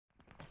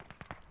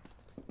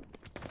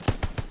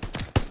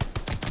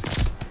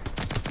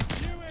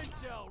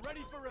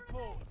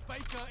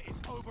Baker is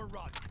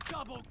overrun.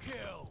 Double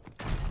kill.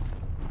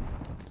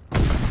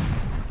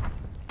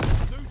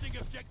 Losing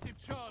objective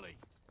Charlie.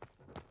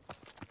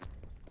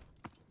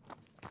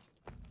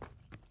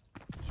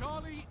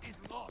 Charlie is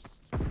lost.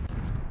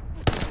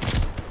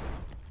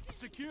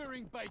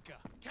 Securing Baker.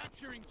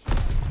 Capturing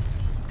Charlie.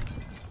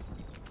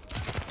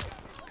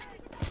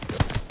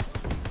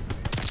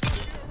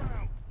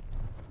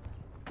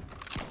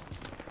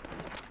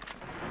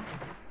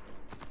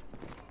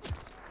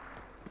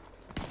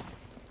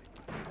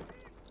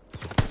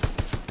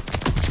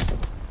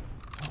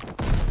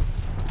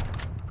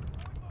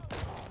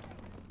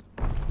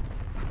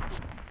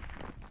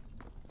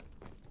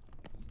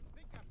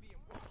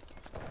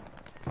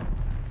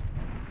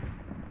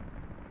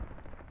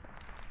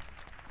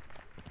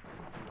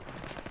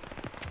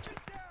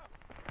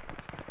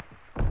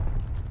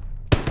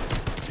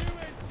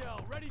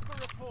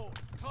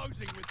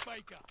 Closing with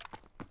Baker.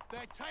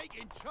 They're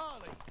taking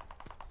Charlie.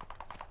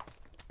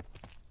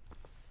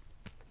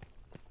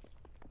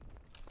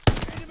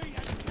 Enemy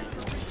has a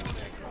counter-recon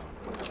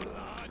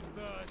aircraft.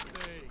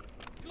 Bloodthirsty.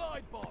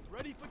 Glide bomb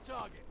ready for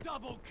target.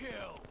 Double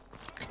kill.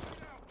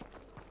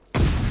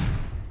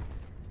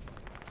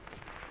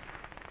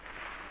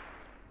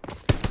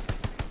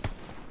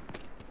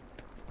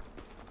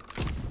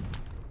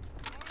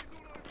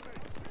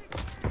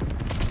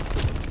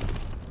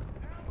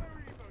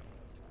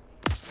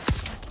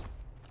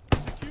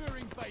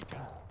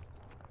 Baker.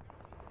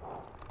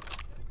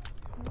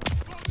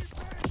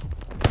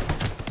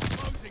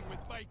 Closing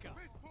with Baker.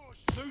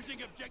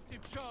 Losing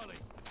objective Charlie.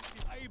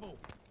 Able.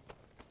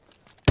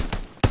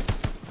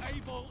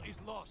 Able is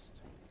lost.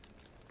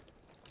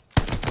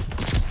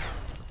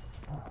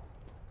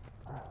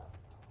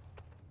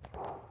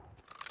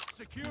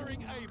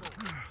 Securing Able.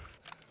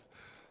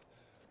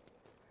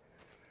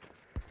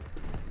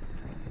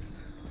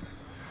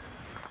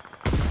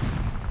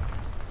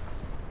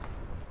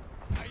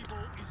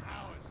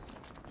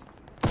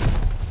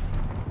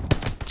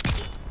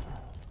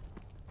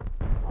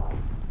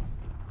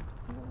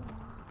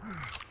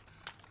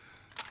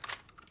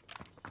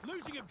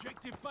 Losing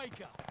objective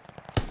Baker.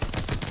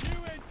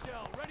 New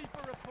intel, ready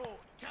for report.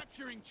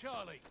 Capturing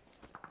Charlie.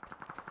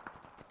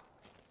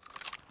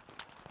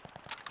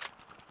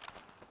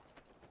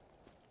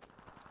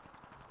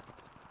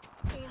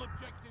 All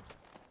objectives.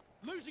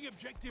 Losing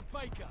objective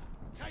Baker.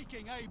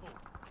 Taking Able.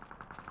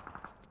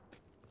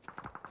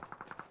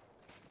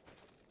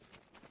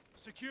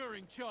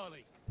 Securing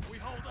Charlie. We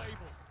hold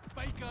Able.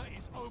 Baker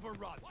is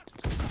overrun.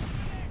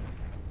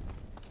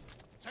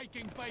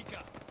 Taking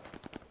Baker.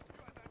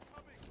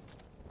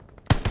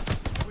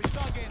 We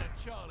dug in at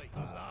Charlie.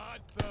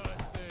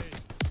 Bloodthirsty.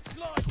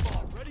 Glide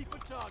bomb ready for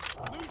target.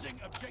 Losing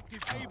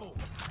objective Able.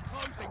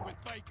 Closing with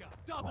Baker.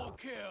 Double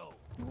kill.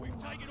 We've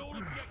taken all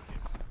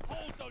objectives.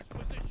 Hold those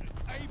positions.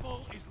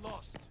 Able is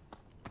lost.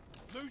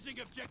 Losing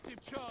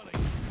objective Charlie.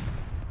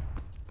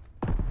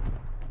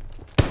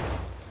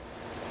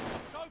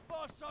 So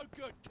far so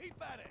good.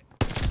 Keep at it.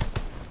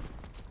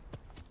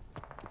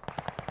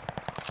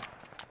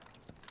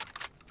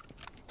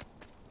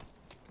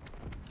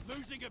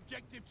 Losing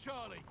objective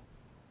Charlie.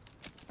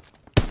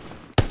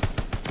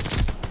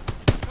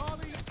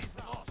 Charlie is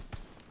lost.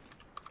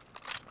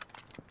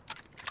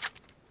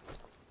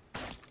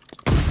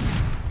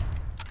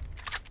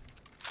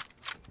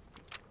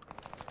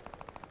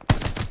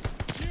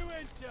 New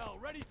intel,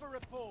 ready for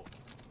report.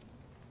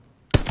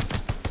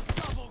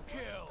 Double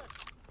kill.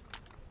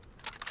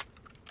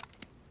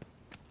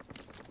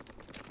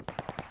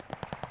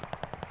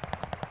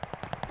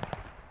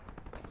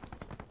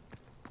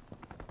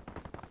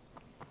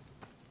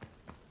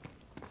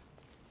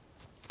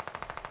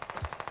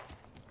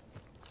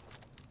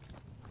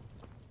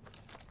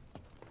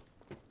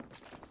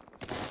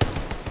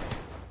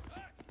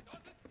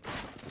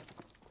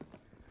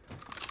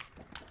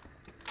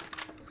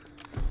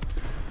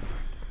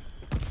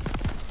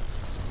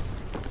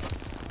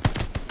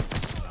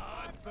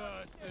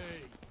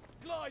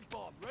 Glide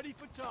bomb ready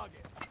for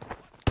target.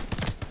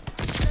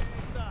 Step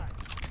aside.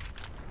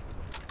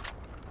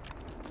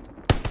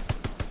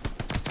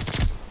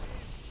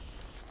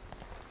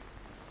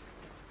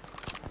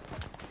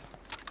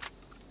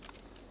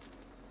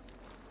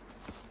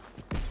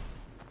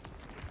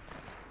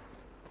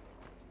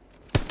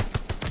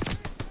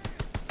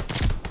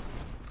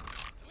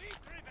 Sweet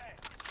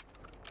revenge.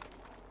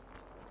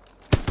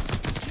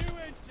 New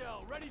intel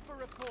ready for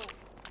report.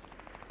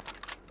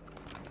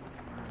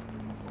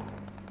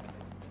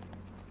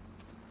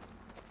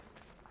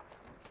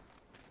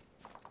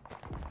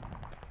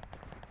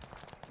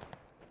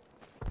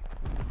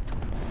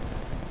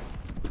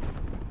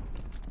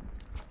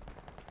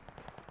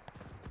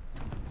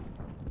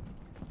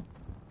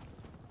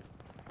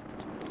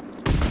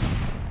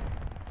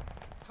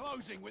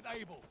 Closing with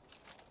Able.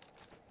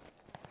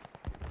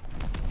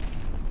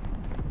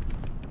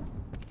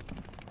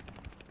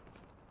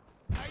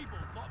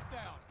 Able locked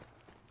down.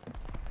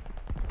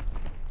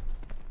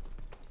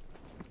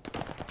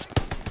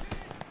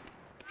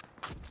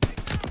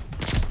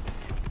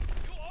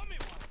 You owe me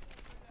one.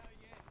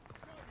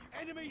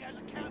 Enemy has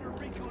a counter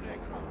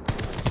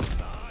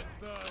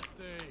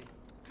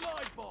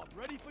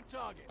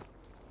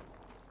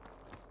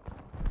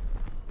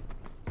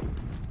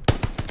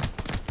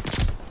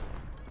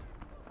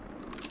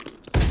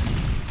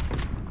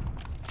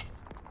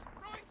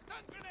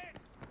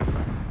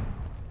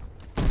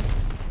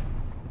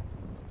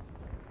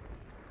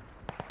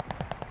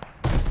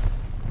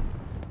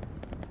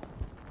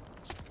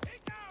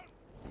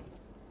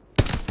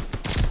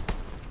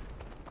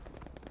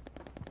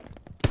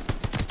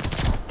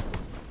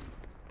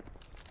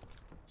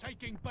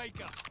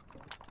Baker.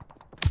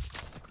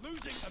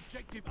 Losing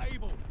objective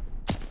Able.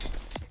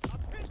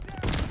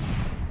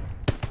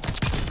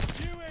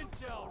 New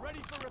intel,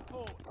 ready for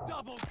report.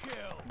 Double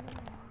kill.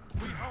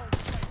 We hold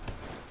Baker.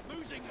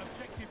 Losing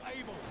objective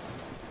Able.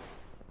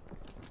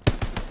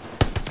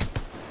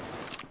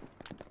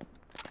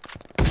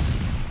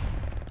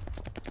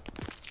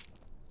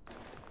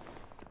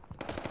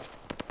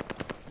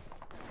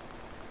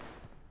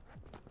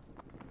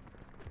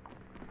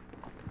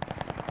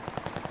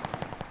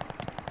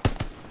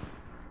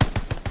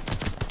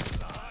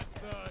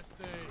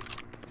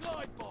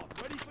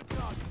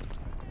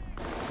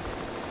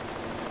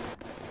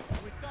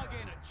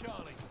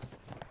 Charlie.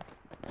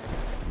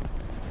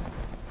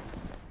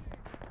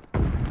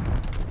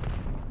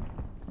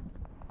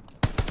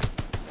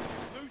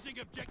 Losing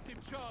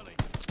objective Charlie.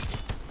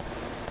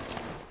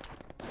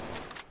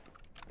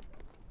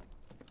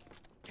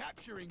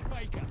 Capturing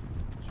Baker.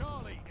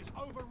 Charlie is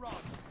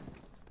overrun.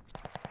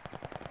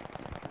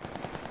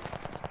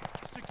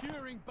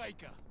 Securing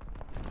Baker.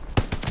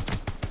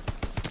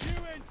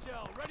 New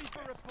intel, ready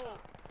for report.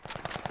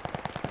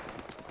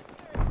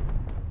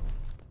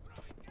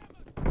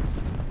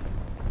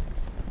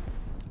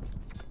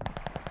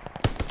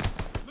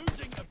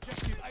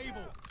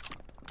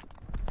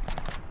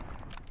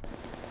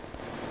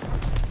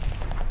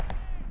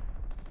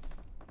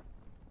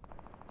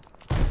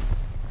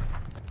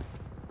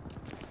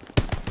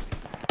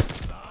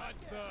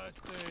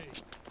 Bloodthirsty.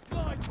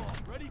 Glide bomb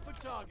ready for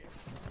target.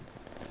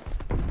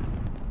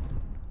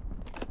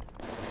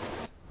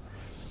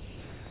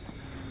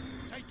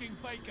 Taking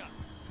Baker.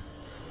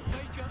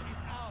 Baker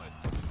is ours.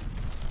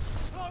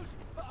 Close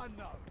but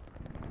unknown.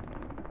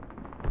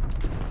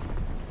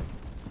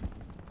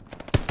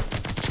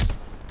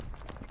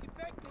 You can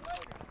take the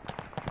loading.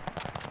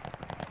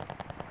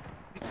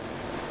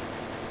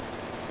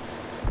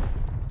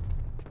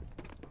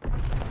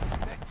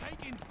 They're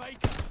taking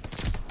Baker.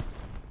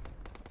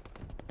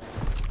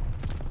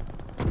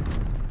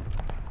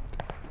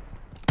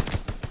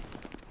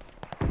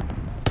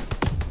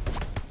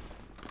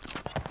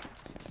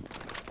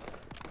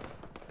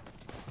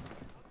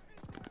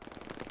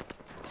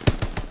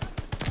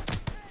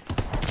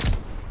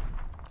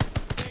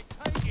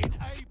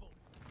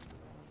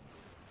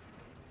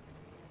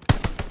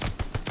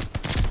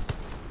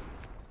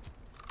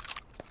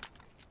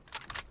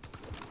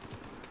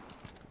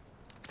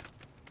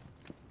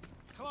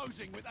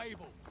 Closing with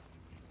Able.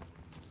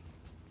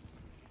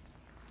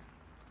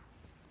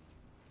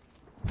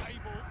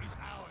 Able is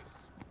ours.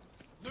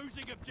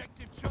 Losing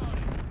objective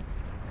Charlie.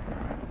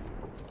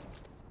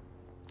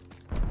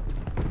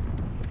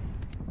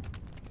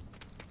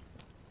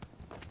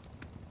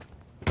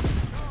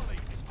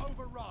 Charlie is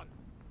overrun.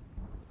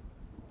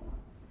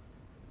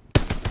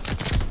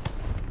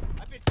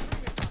 I've been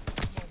dreaming about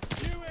this moment.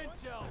 New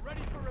intel,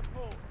 ready for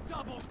report.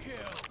 Double kill.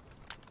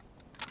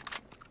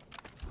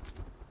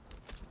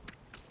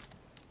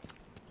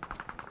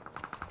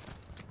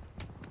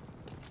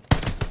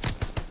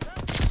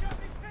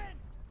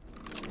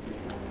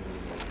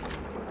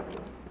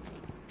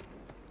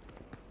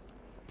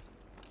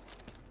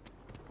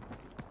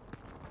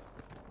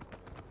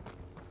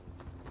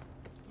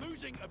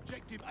 Losing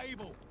objective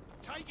Able.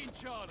 Taking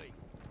Charlie.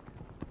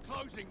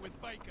 Closing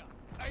with Baker.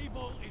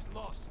 Able is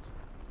lost.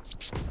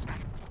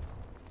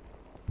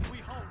 We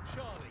hold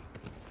Charlie.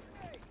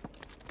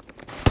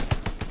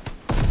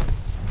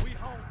 We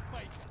hold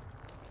Baker.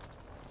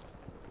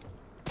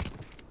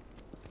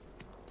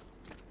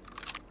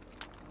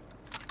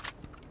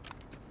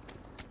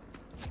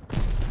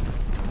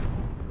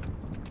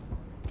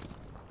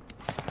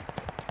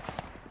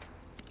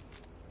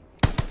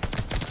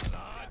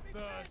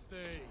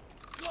 Bloodthirsty.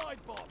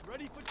 Glide bomb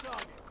ready for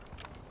target.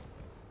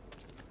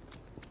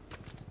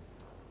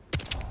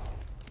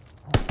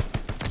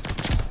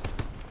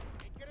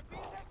 Ain't gonna be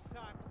next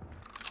time.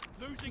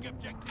 Losing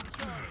objective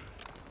Charlie.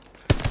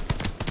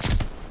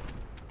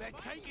 They're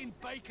taking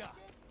Baker.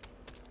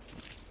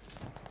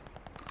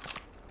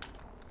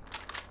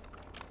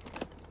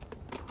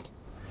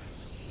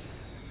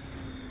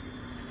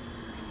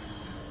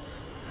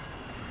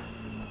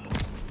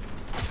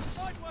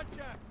 Find one,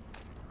 chap.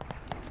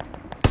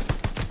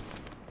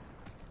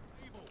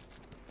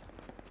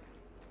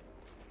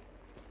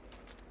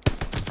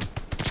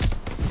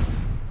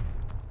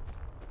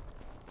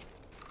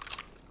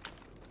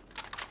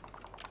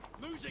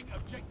 Losing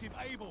objective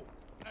Able.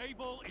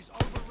 Able is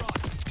overrun.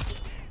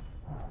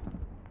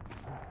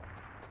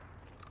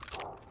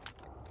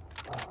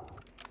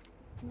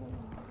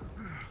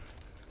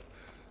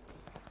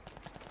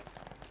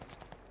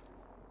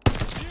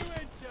 New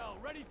intel,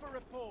 ready for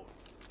report.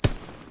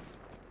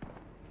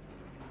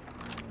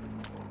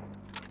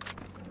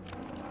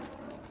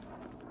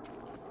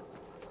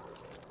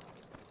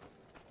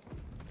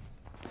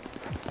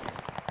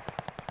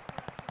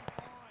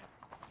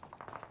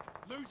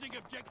 Losing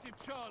objective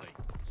Charlie.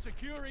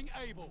 Securing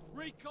Able.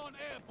 Recon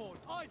airborne.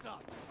 Eyes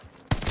up.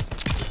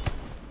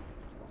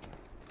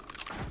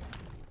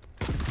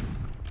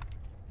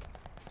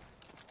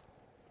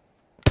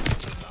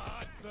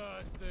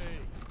 Bloodthirsty.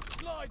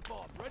 Glide Glide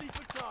bomb ready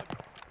for target.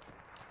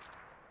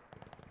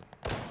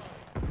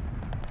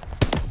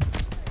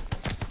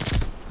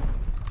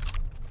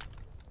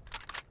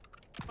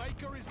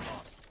 Baker is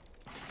lost.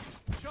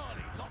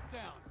 Charlie locked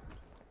down.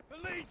 The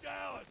lead's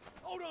ours.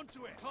 Hold on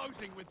to it.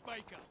 Closing with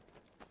Baker.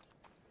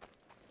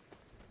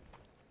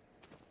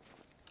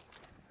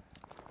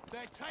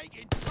 They're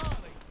taking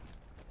Charlie.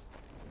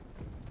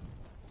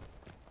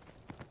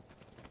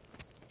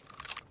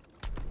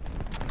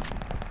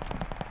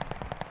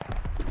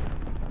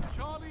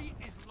 Charlie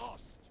is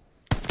lost.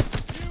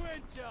 New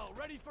intel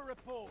ready for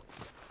report.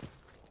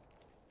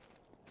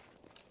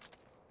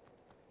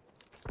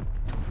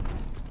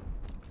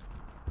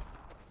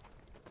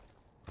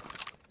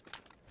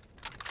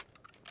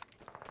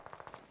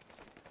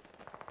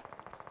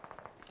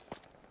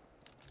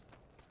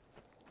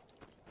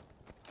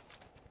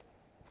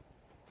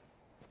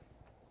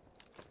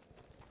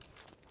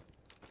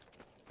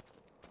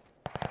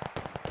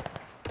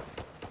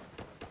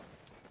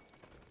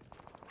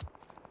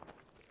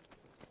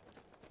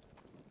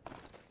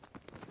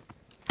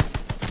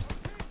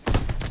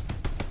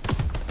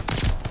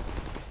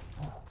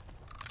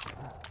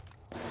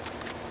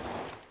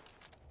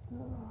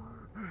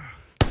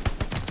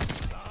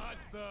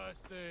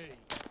 Bloodthirsty.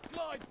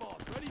 Glide bomb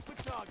ready for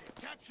target.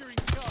 Capturing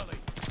Charlie.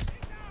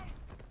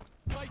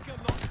 Baker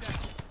locked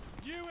down.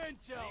 New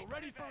intel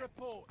ready for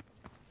report.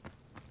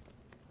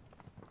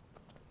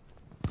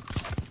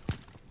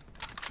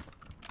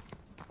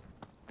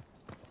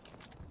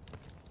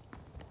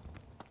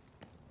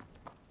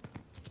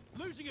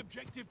 Losing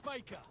objective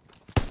Baker.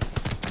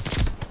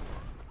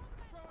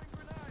 Throwing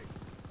grenade.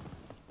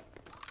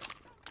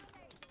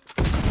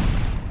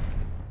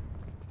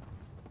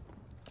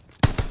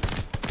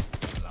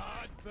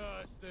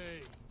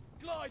 Bloodthirsty.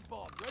 Glide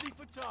bomb ready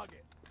for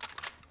target.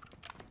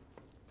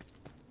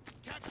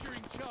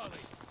 Capturing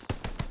Charlie.